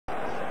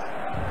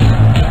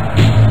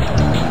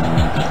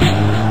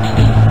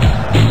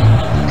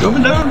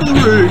coming down to the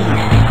ring.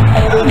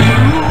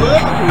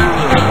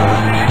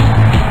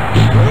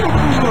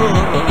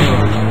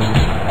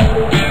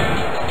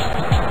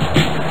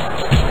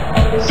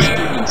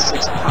 Stealing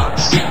 6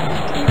 pops.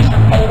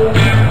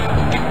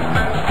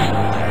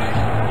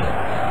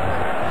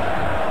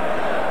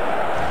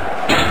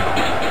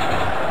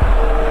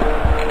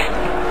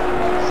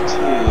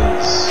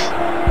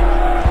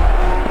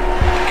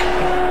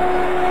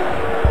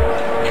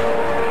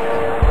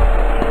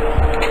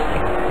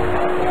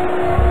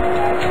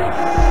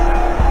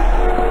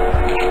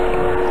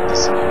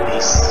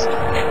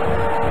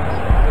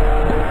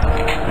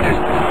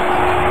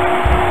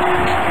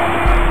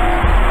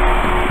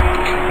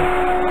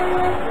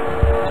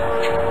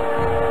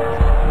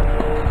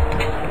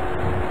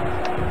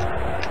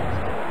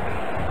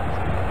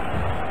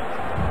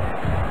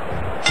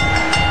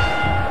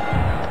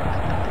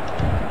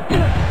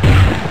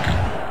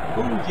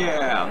 Oh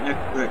yeah, neck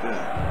breaker.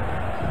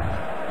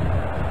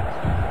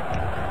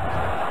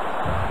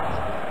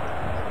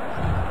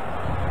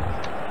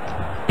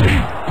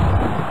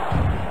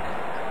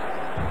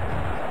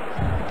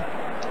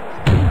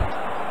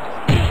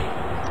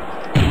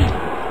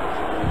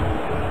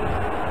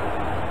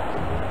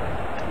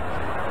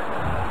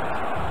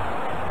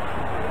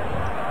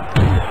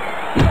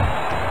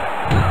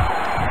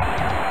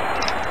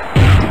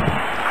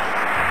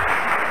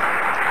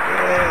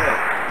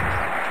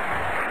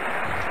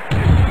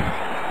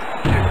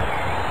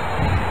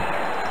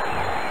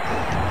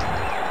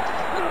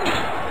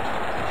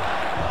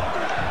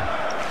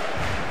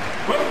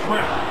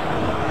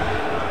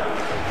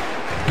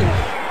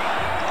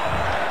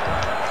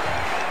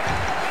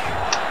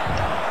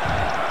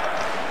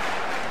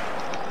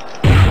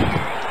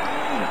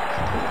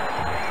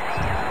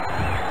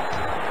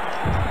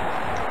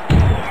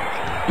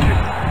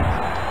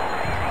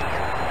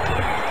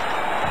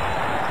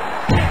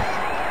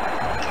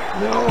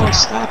 No,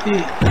 stop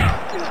it.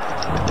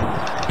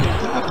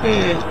 Stop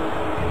it.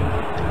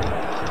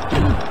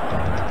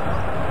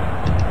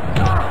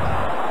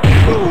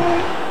 Oh!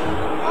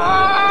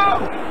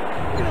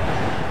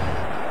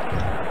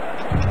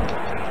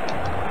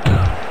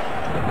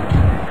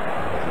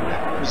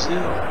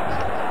 Brazil.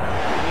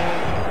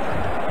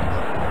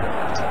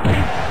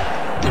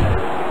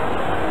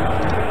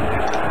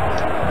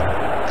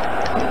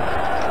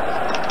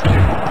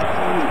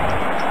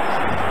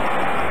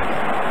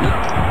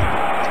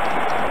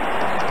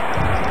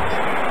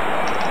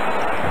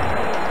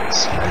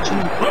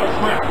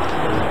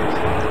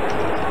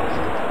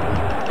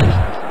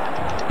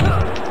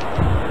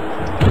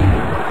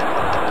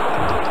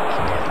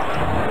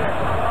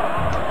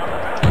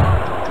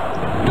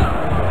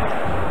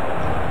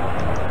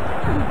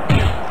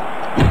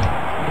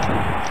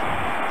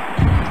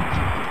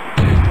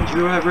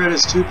 Joe Everett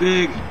is too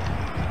big.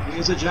 He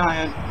is a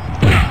giant.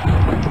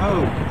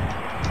 Oh.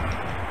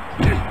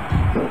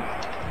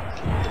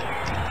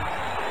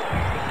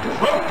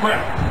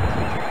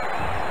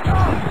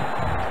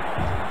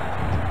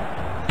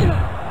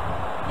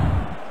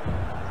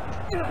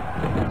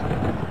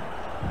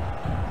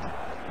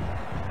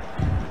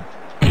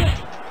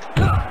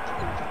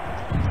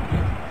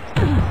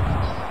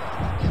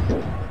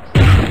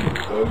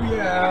 Oh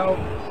yeah.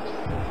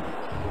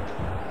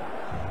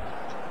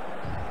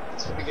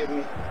 That's what they give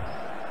me.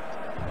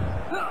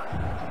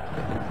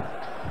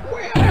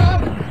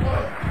 Well,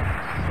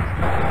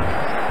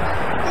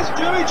 it's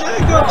Jimmy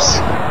Jacobs,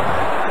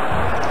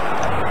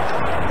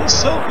 the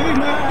selfie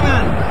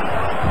man,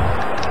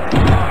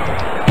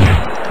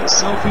 the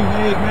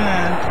selfie-made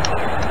man.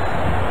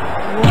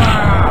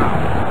 Wow.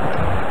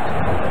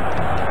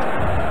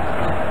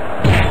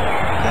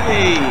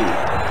 Hey.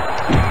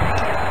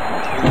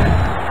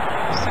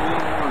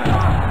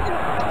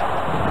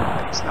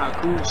 3-1. It's not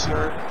cool,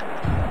 sir.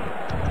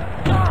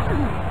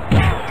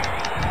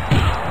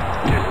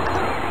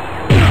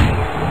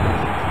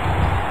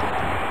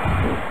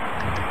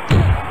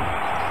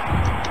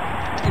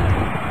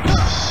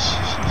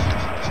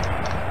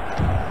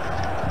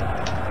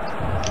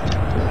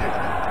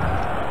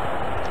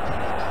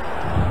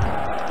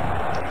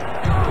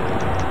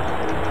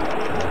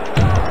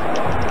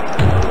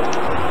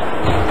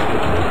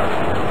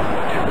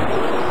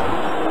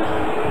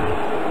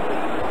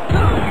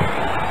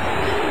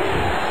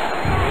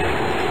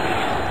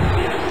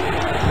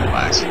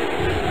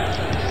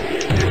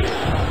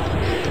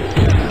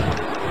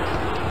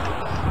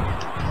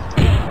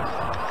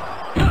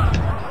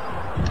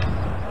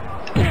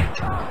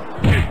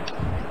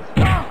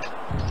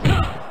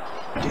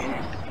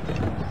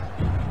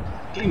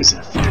 Game is in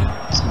a fight.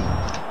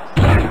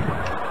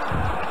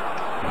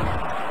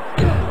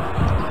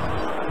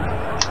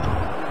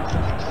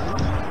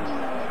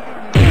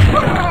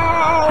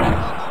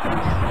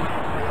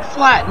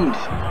 Flattened.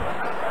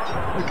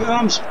 Here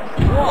comes 1,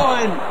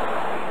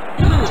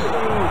 2.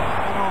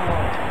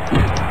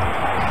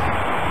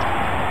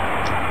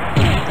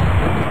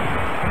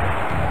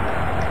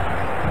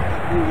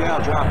 Ooh, yeah,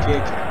 drop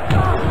kick.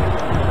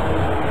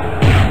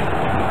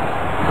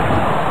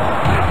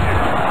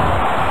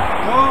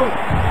 Oh!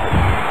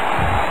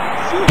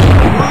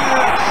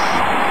 Suplex!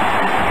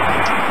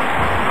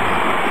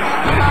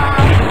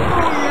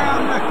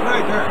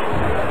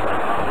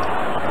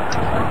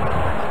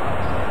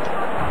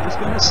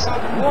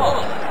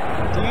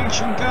 The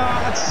ancient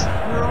gods.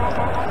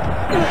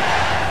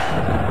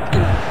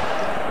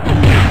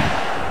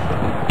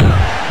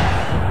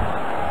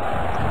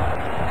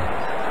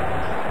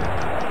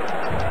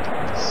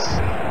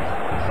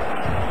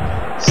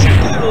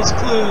 Skills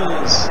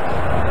clues.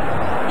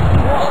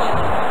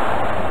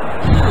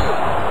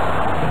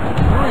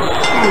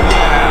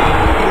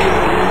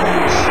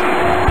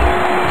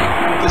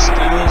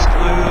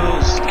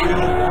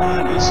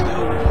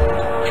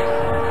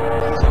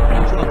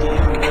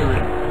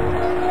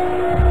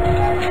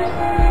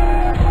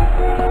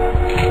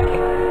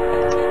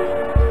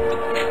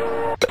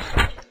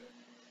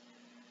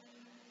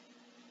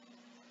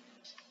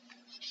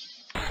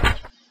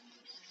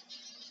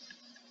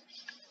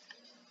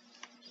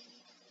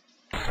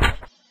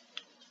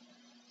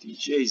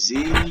 DJ Z,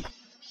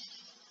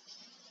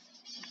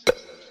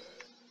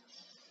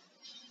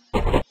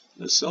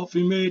 the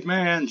selfie-made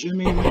man,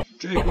 Jimmy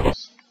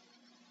Jacobs.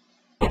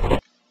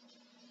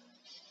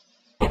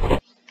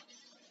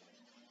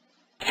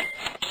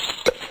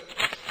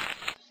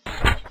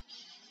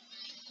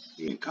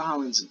 Ian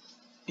Collins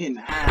in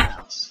the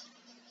house.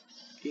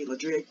 Eli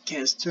Drake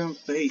can't turn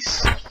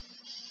face.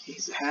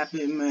 He's a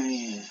happy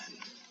man.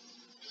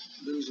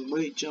 Losing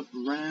weight,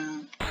 jumping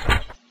around.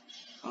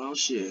 Oh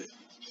shit.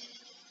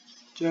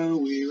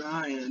 Joey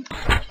Ryan,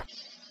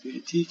 you're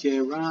the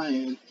TK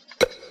Ryan.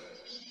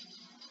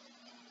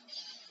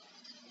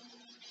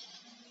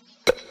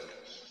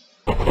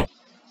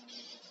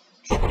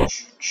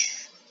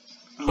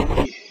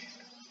 Oh yeah.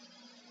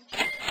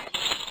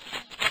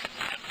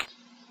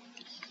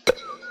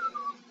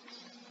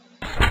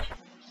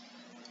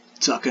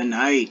 Tucker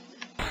Knight.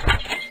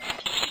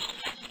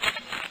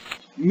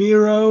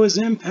 Miro is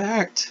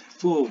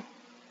impactful.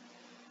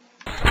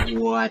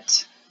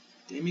 What?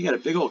 Damn, you got a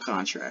big old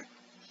contract.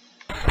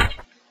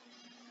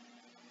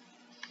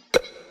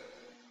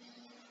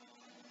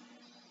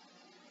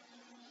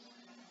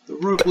 The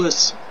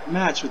ropeless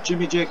match with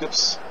Jimmy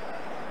Jacobs.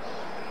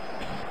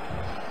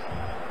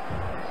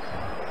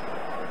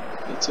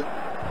 That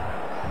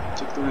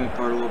took the ring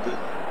apart a little bit.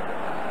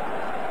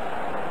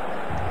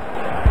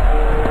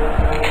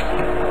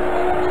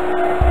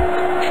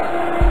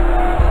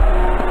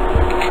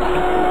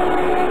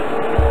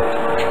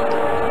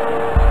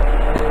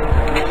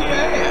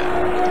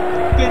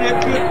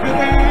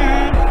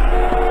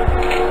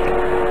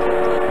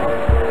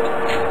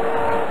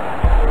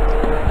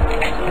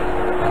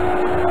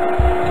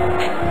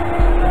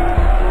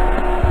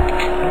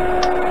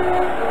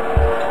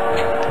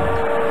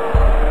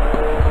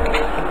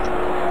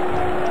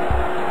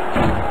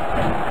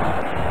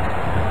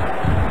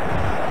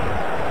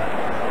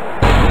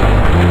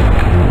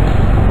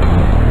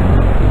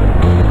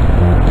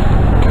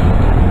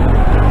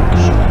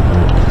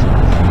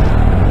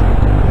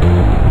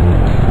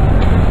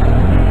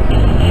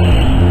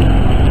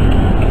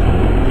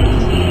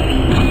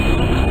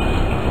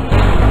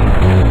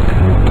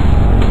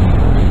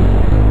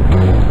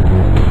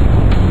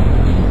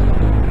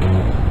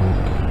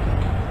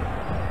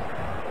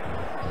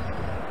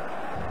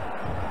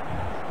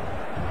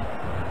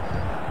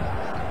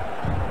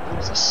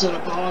 Son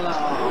of a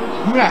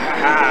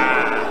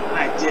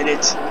I did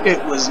it.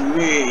 It was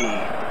me.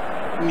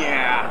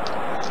 Yeah.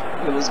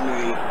 It was me.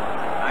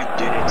 I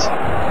did it.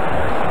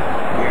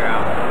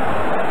 Yeah.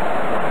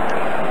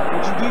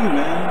 What'd you do,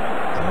 man?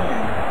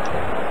 Damn.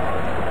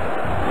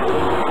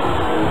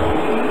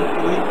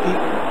 Manipulate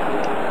people.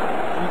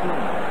 What are you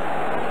doing?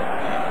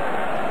 Yeah.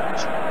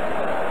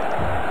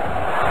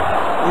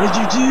 What did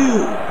you do?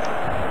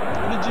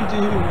 What did you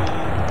do, man?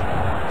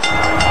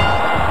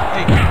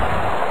 Hey.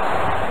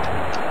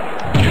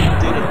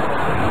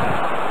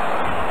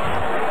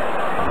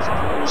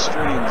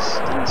 Strings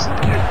doing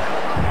something.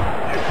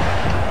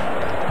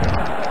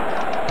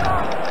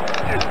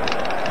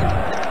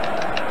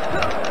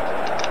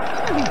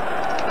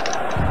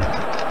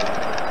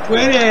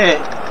 Quit it!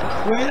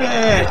 Quit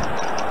it!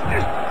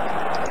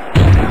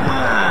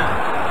 Ah.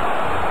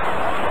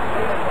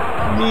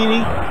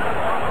 Meanie.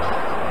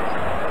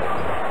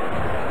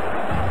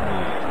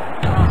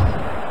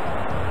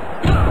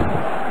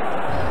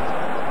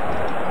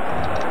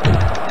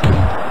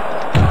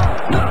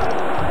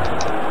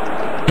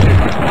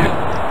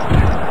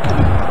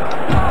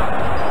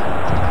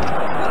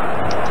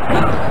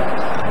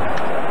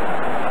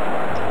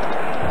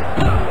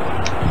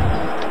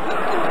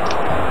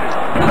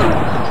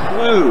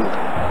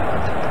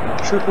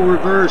 Triple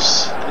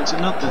reverse into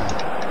nothing.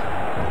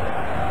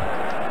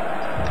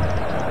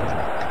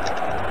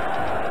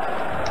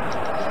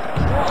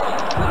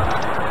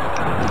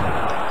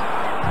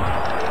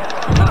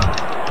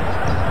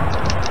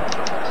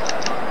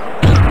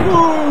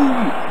 Boom!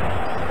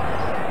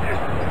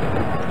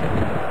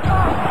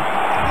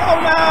 Oh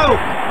no!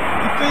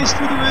 He faced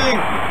through the ring.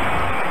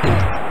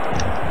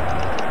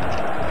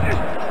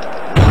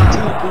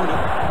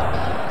 Teleported.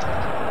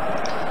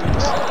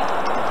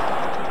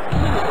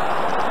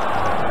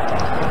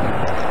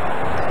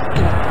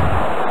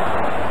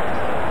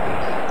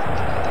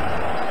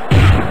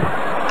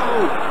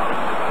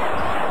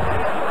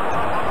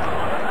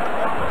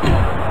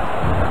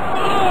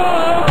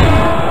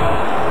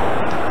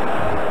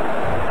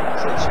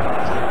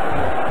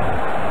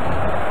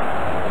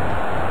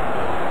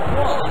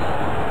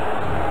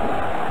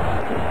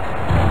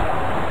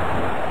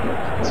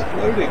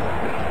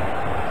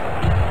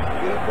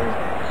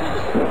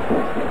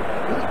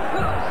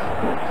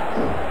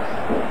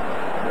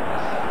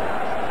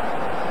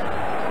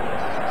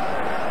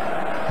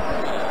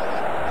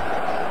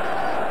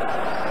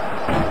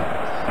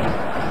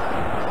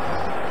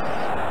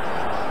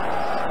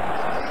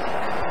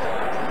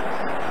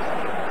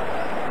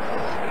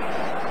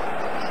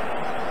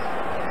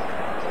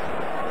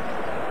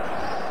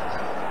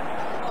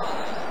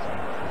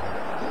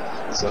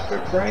 It's up there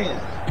praying.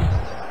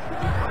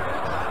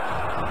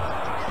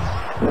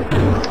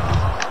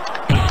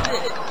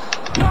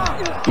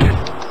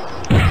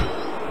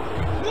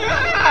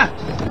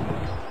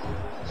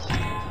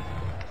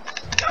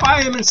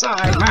 I am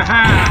inside.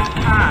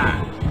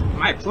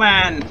 My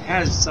plan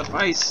has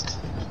sufficed.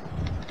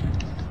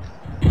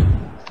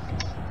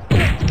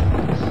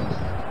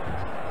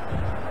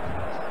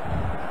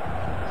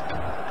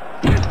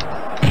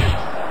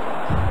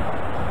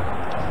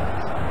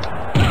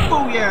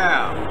 Oh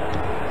yeah.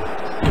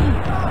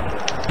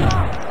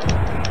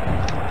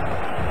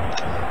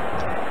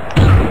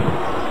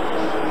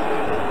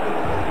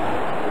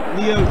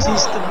 Leo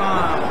Tista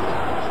bomb.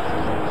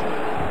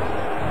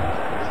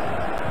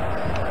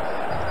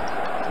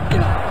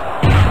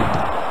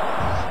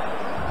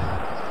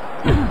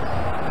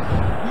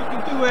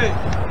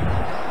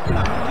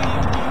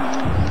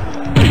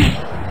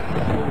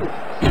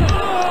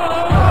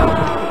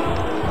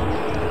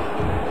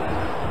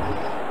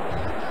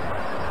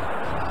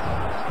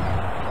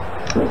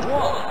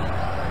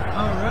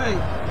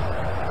 Alright,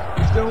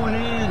 it's going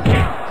in.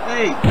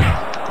 Hey,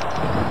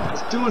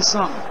 it's doing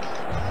something.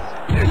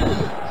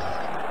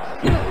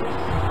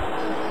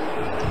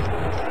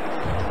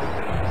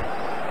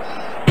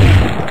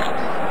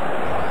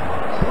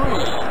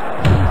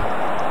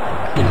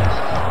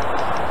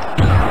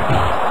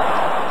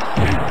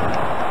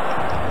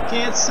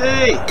 Can't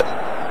see.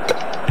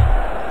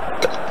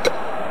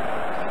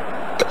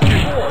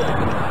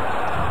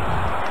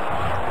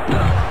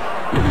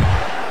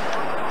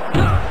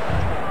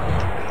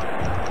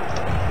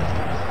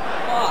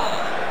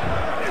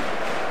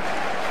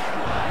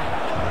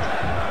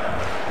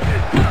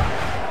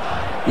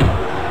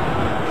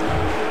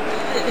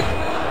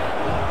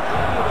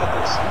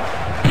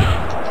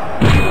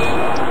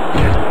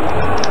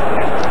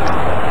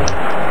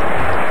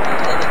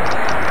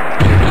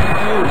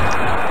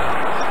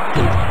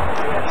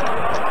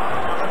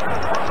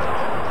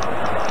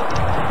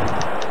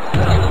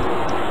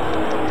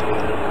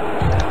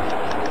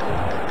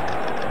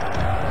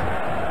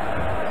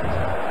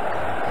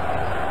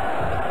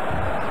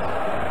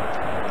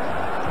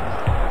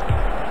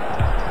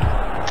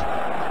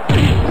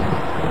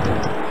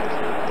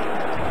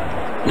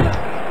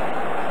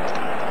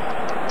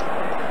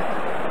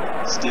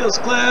 Steals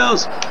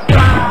close.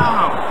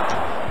 Wow.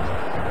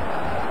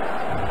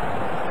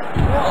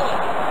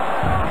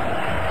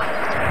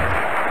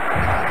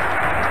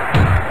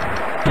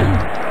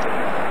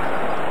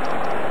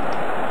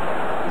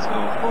 He's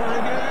going for it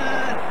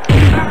again.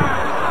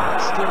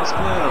 Steals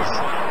close.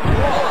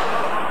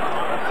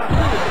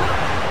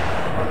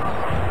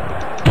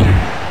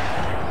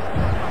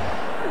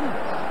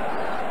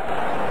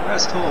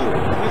 Rest hold.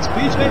 It's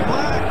PJ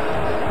Black,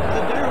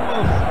 the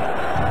Darewolf.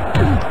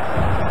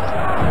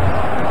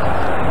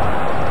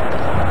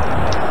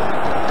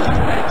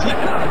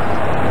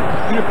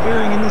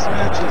 Interfering in these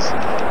matches.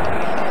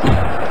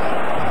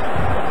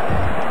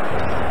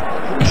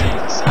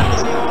 What side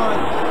is he on?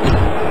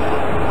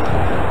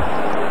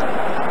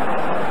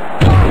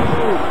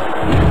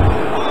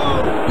 Whoa!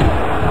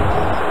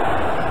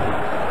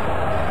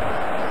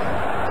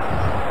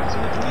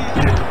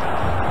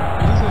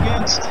 Who's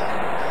against?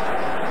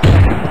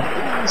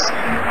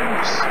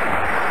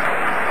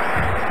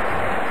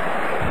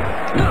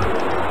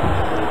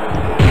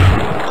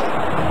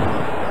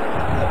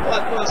 The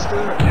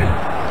Blockbuster.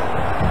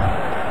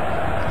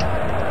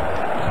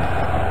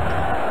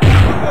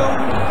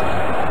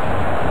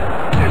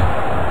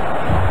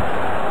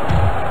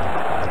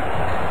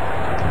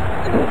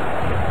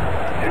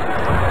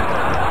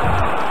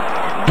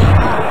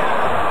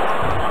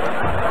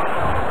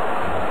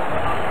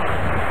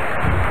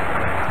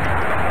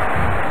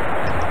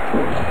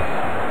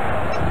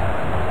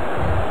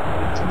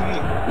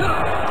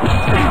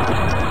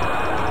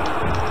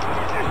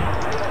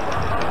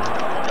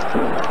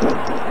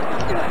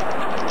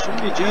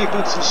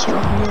 Jacobs is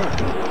stronger.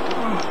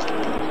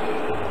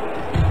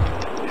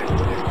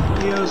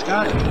 Leo's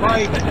got to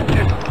fight.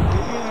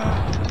 Yeah.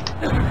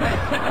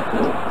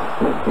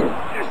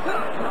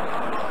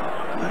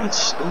 Let's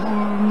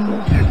storm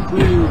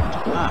approved.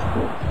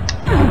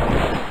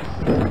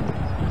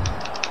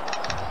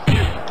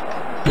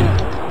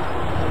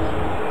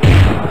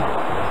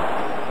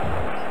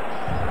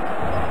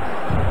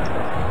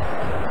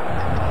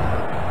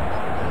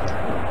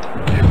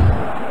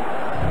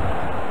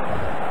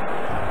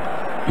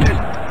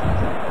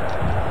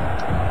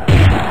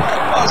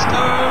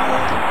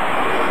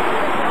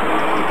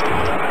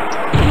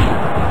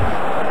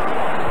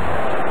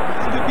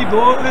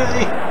 Boy, we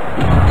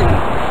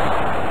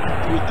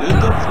did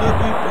the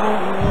flippy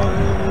boy.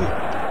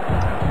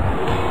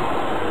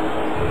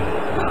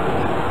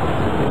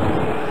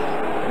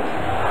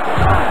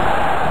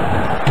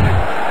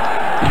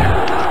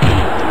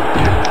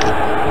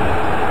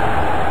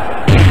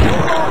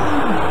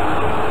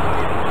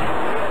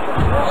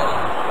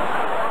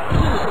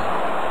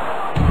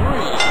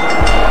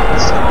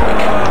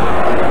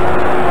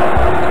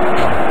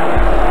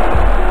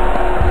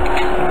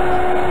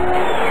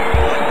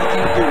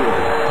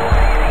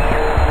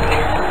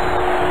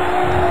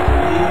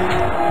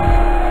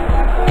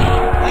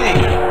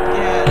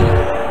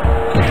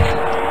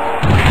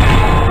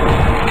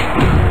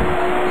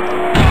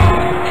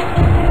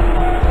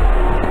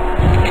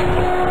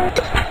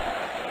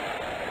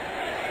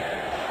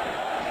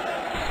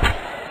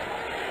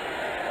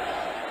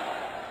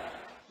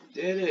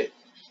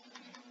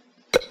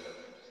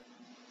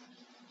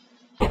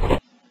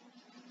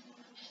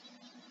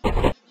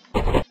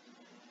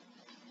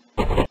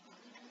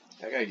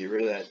 gotta get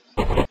rid of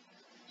that.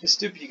 It's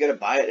stupid, you gotta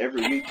buy it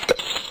every week.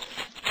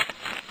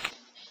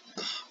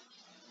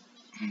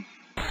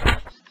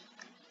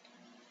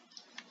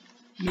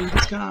 New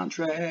this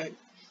contract.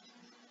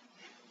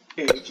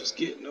 Hey, just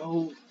getting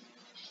old.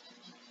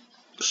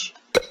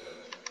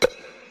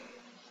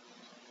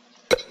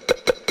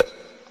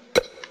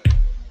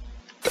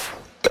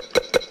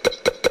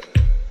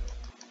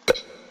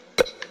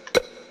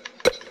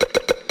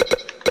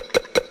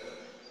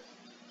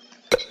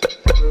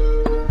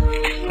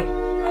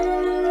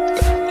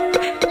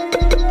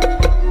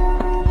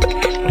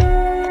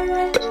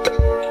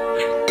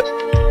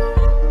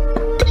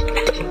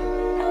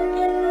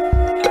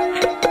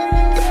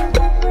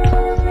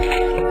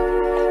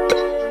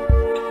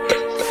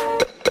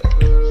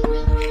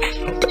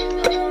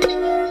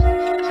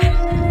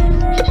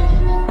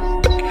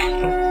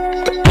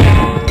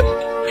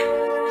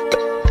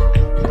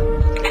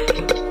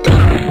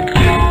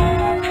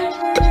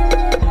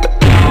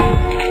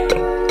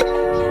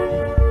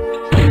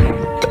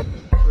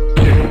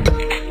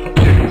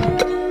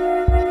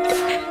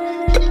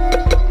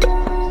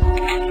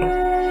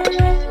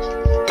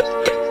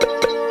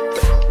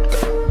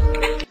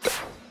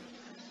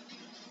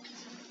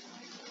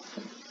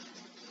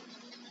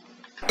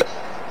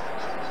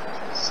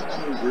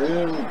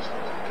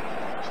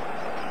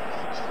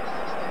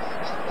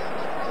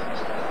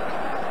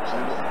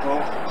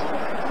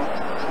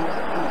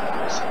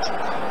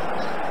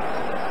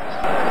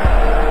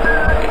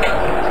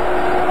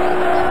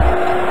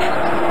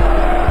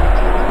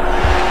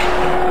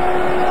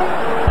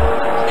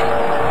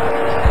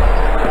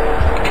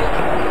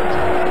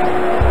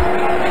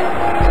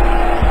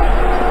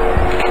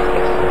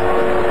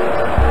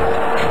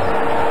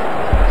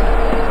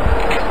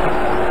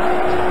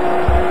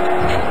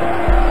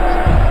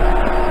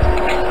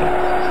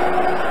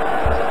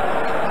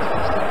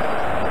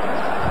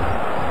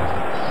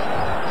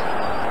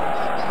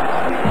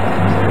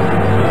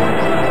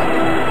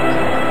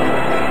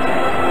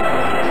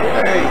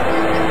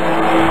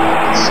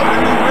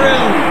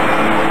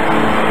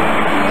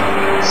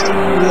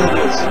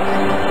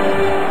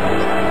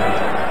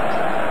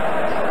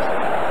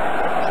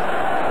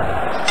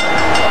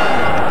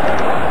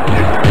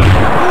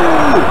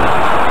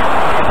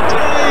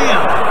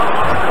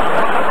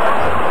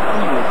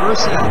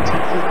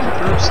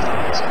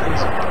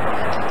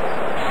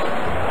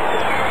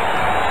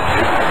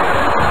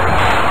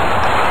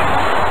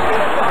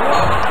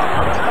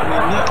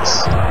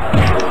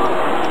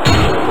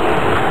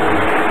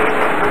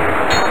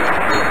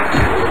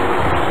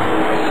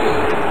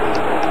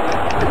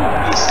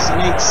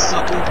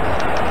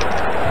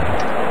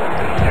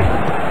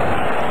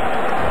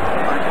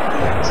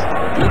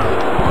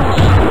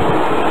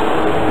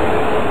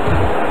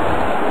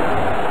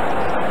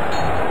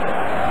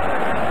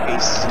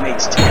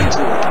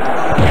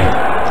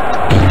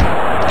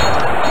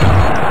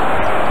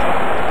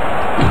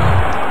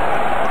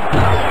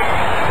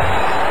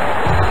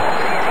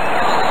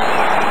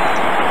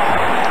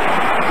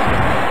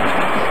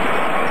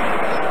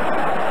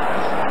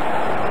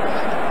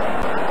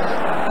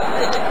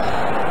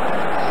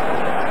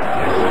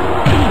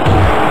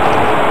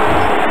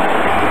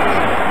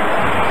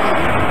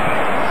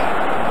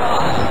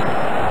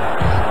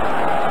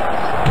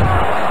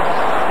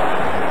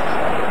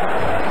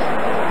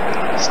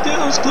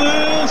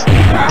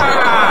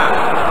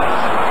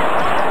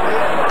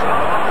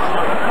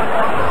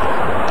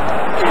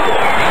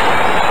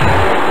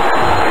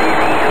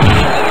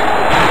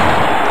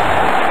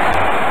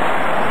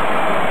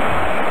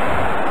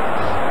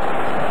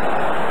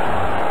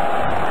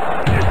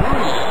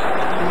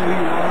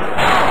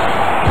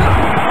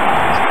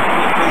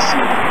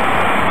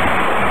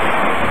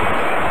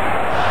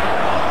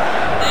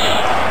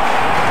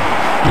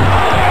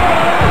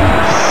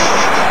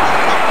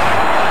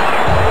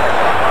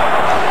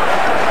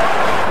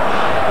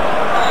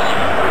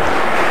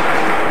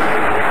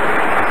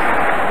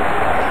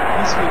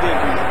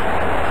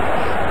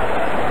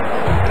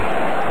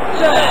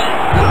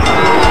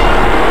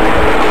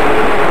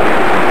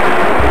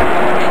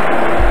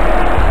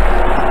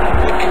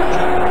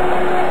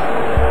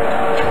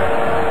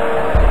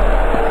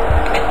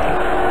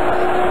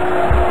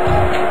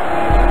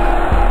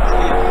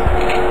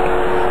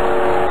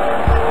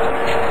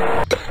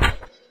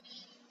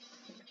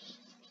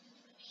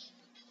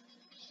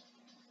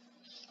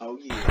 Oh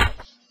yeah.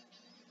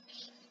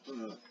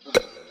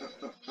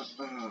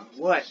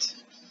 What?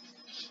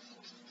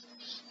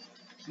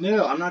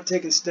 No, I'm not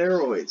taking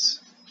steroids.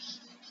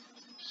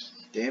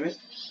 Damn it.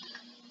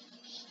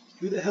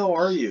 Who the hell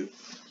are you?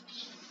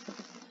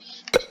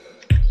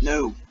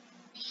 No.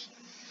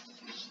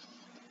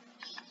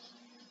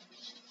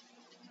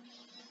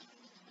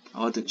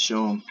 Oh, it didn't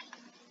show him.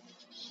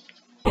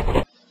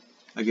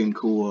 Again,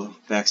 cool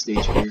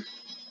backstage gear.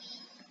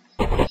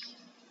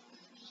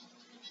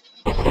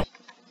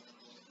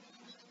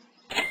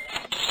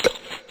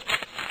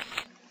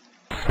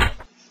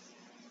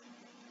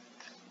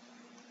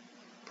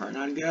 Probably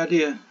not a good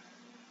idea.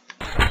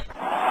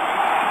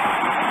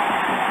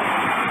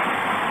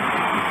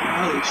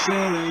 Golly,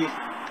 Shelly.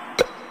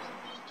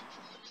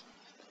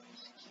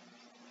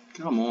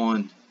 Come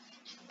on.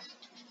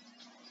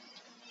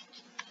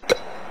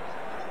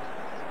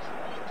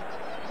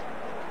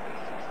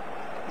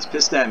 He's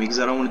pissed at me because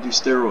I don't want to do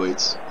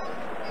steroids.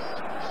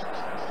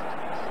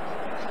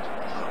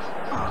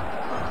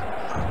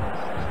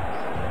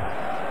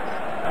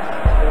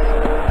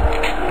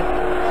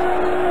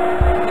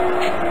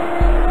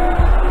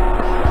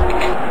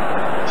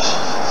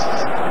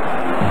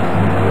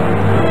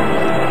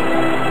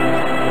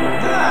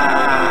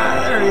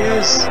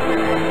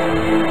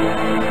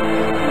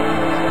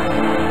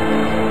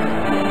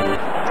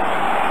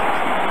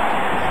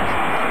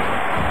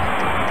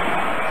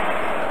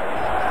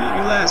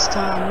 Last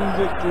time, one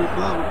victory,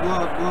 blah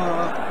blah blah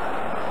blah.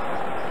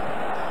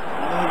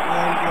 Blah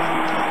blah blah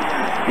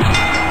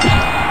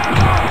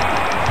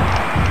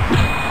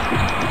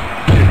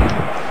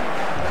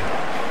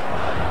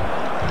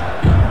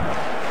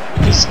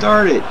blah. Just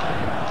started.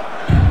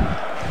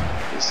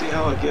 Let's see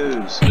how it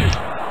goes.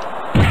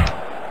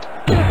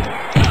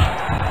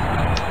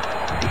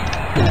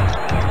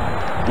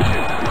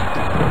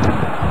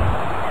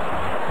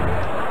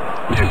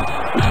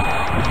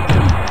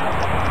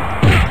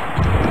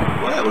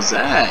 What was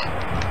that?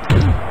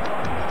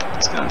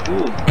 It's kind of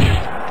cool.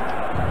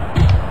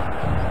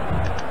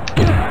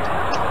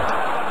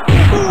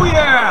 Oh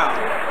yeah!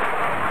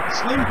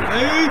 Slim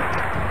blade!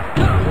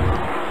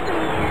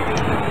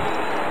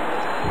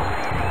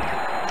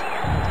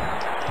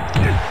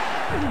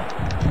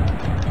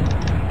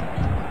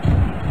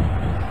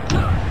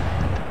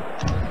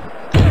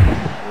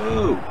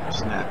 Whoa!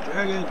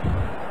 Snapdragon!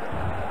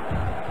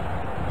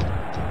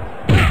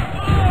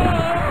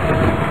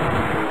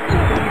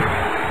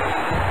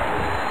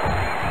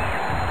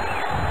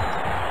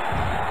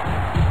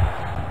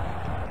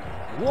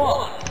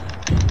 One.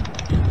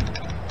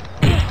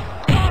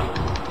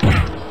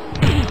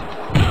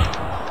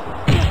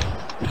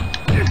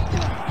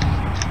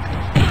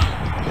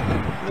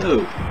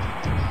 Oh.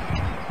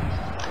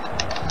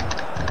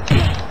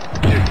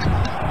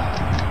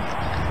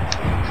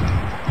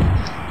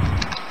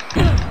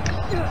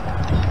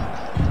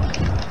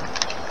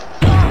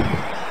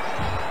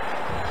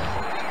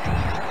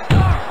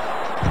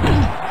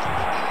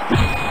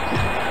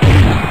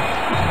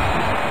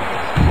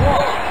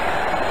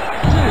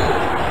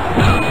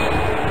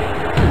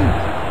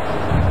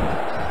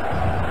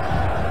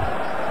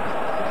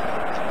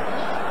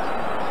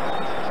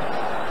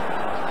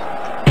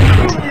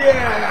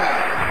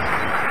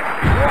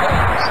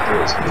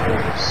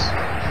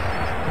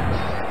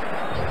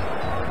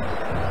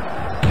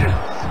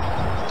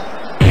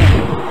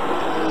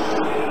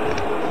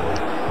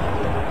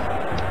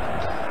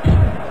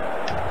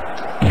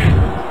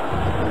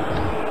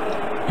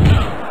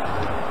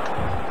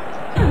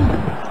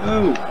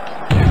 Oh.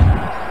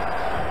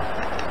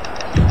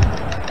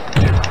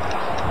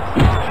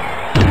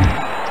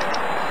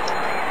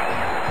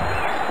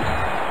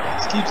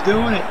 This keeps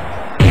doing it.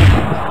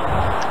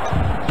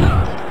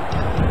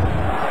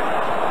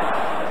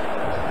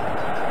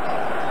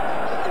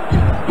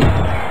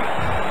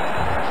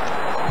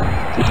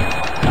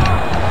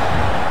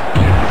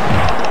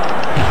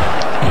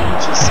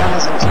 Just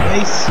size of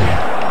space.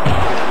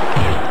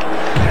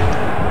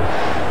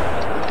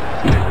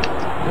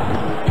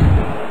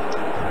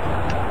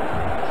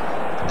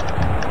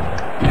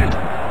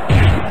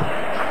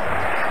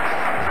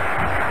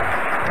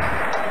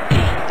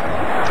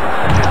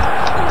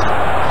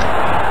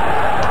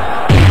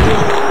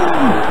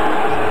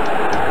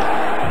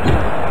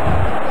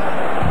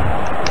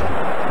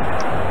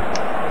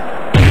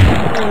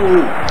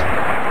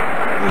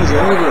 It's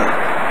over.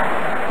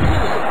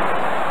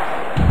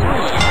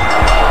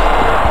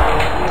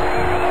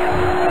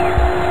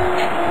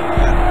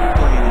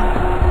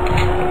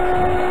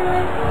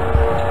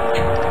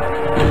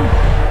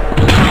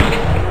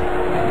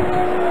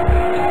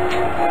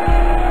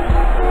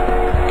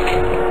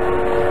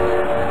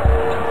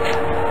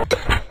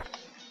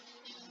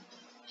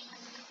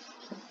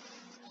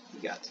 He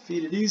got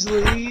defeated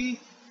easily.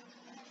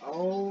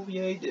 Oh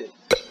yeah, he did.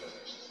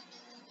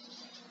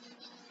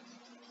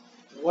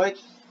 What?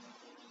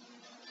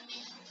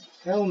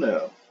 Hell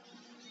no.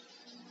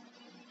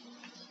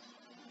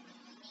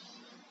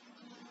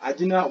 I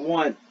do not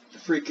want the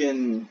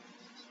freaking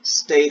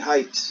stay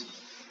hyped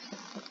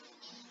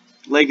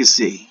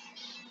legacy.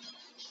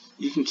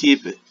 You can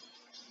keep it.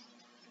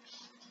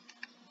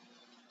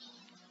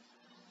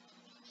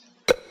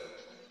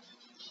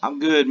 I'm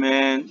good,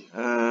 man.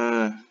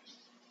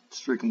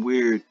 It's freaking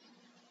weird.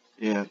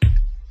 Yeah.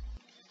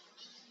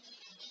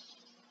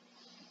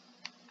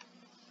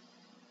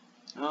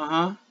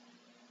 Uh-huh.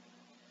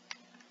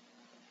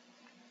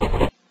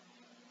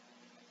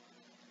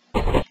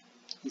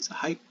 He's a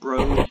hype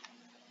bro.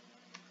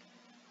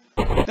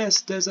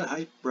 Best as a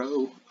hype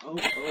bro. Oh,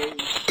 oh.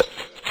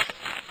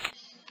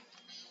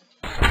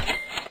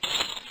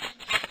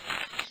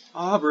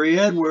 Aubrey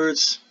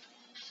Edwards.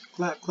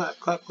 Clap, clap,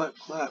 clap, clap,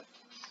 clap.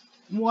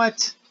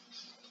 What?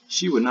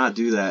 She would not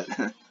do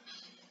that.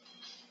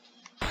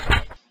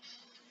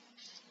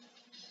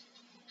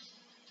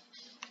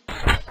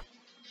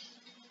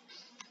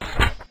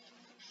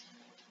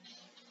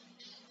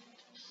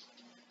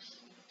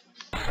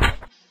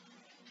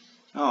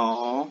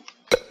 Oh,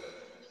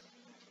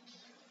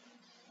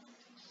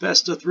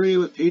 best of 3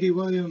 with Petey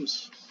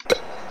Williams.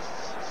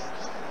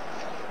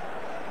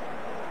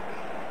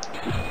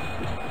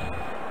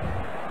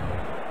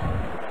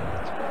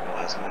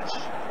 Last match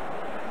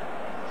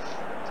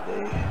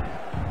today.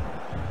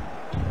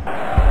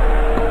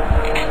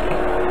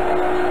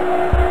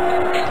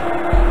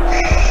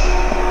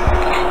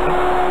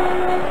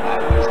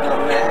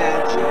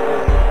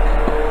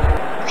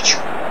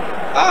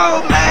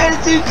 Oh man,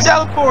 it's dude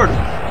teleported.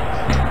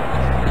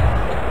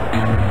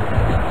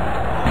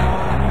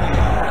 Oh man.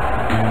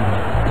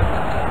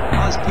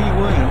 Oh, it's Petey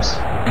Williams.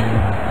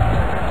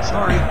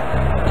 Sorry.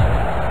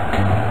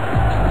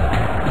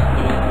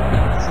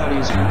 I thought he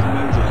was freaking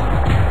Mojo.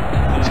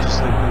 He was just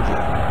like Mojo.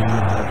 He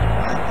did the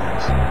bad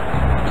things.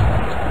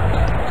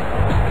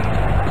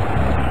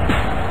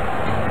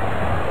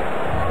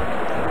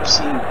 I've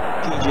seen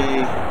PJ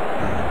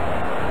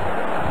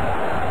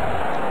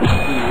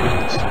Petey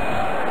Williams.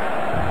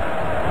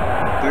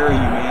 Bury you,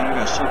 man. I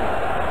got shovel.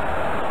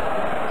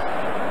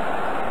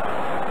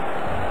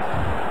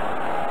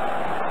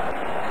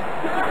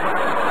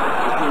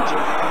 Put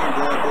your hand,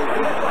 blah, blah,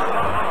 blah.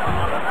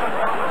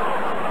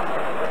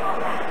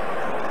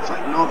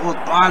 Fight no hold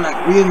bar like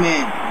real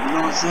men. You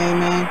know what I'm saying,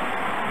 man?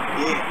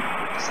 Yeah,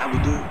 that's how we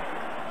do.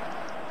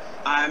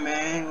 Alright,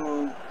 man.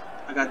 Well,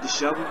 I got the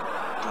shovel.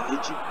 Don't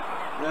hit you.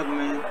 Whatever,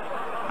 man.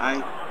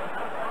 Alright.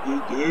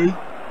 Yeah.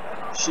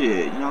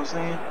 Shit, you know what I'm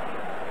saying?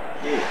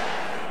 Yeah.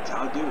 That's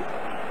how I do it.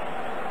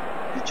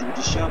 Hit you with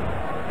the shovel,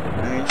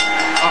 man.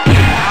 Oh,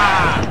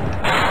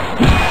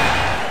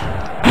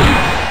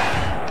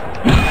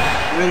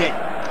 with it.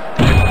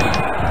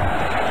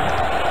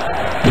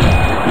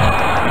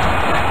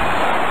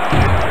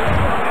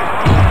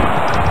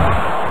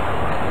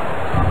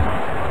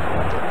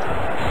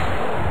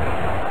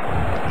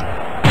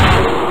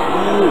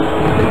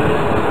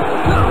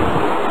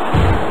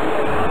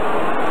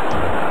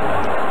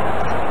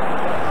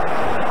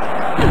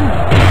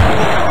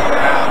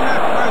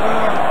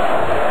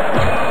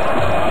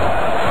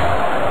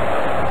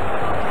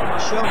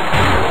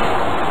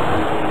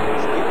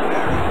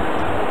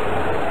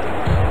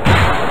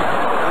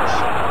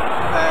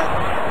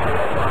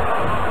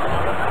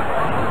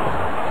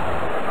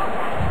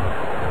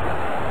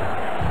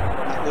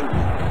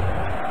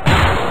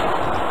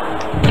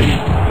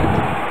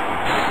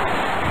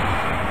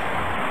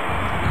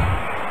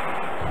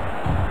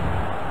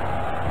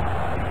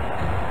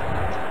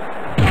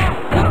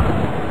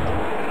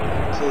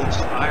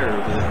 Fire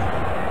over there.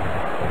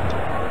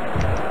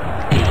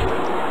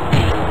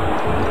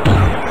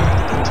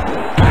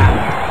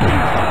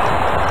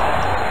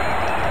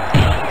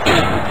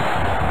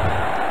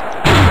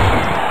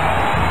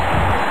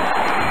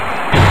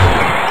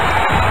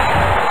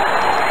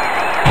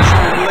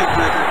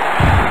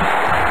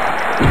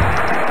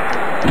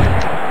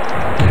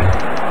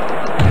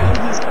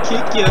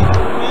 Kick you.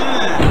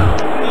 Yeah.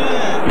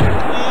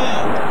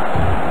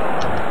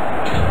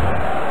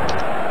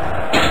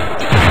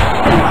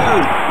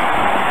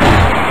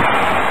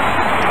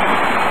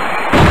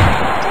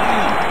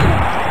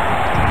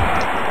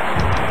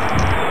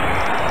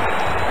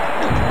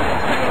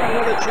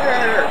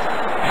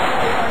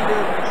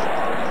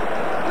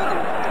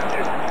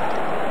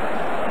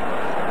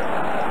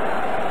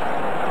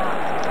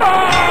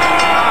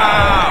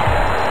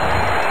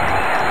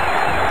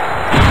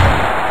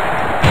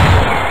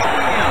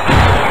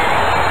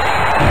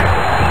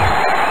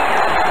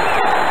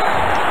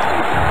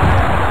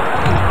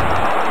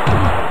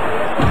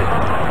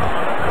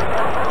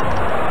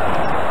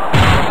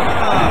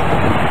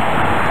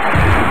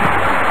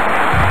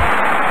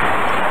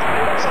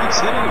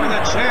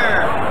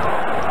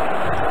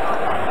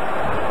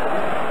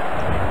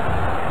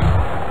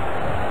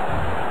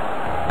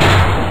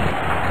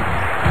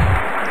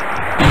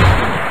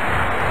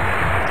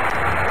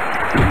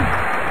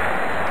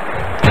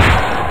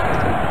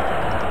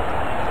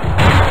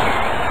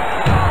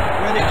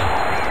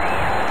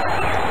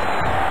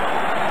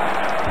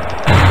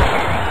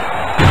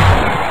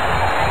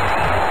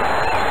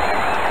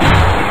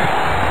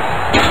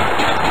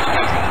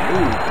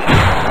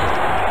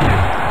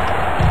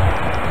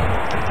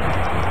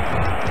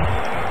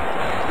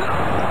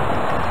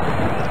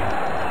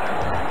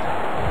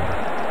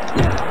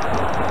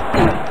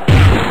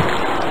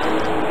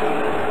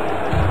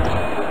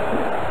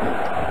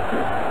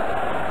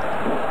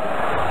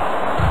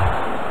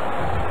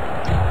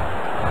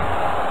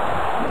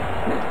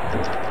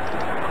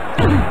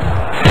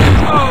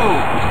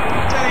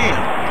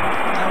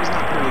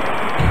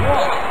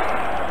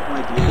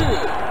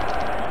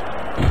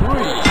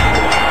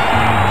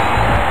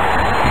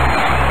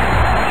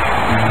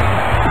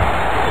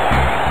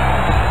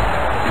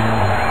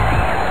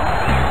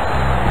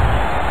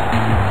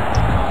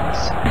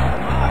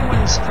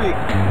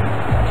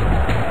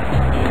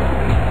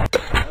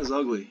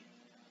 ugly.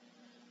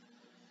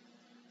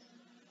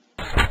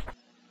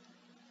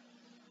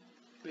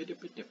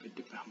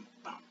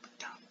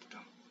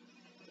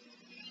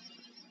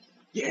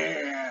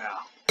 Yeah!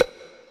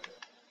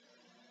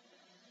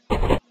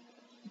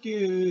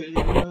 Get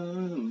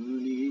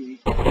money.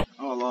 Oh,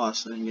 I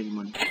lost. I didn't get any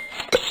money.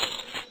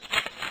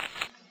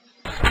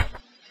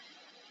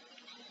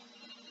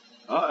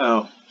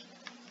 Uh-oh.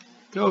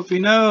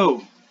 Kofi,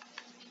 no!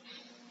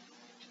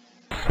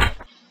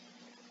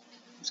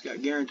 He's got a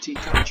guaranteed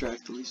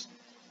contract, at least.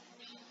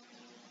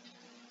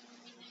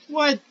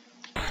 What?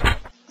 I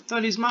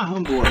thought he's my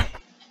homeboy.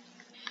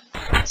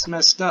 That's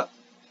messed up.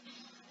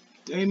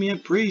 Damian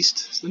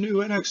Priest is the new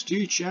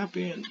NXT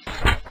champion.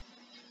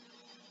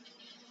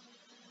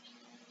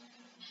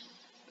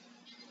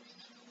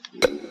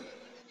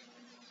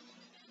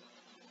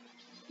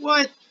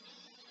 What?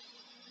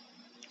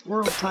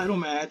 World title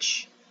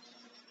match.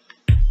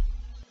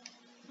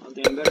 Oh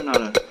damn, better not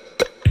have.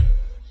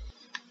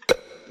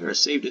 Better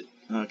saved it.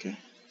 Okay.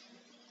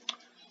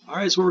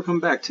 Alright, so we're coming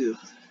back to.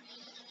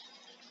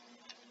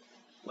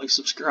 Like,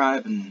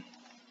 subscribe, and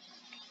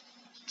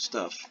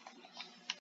stuff.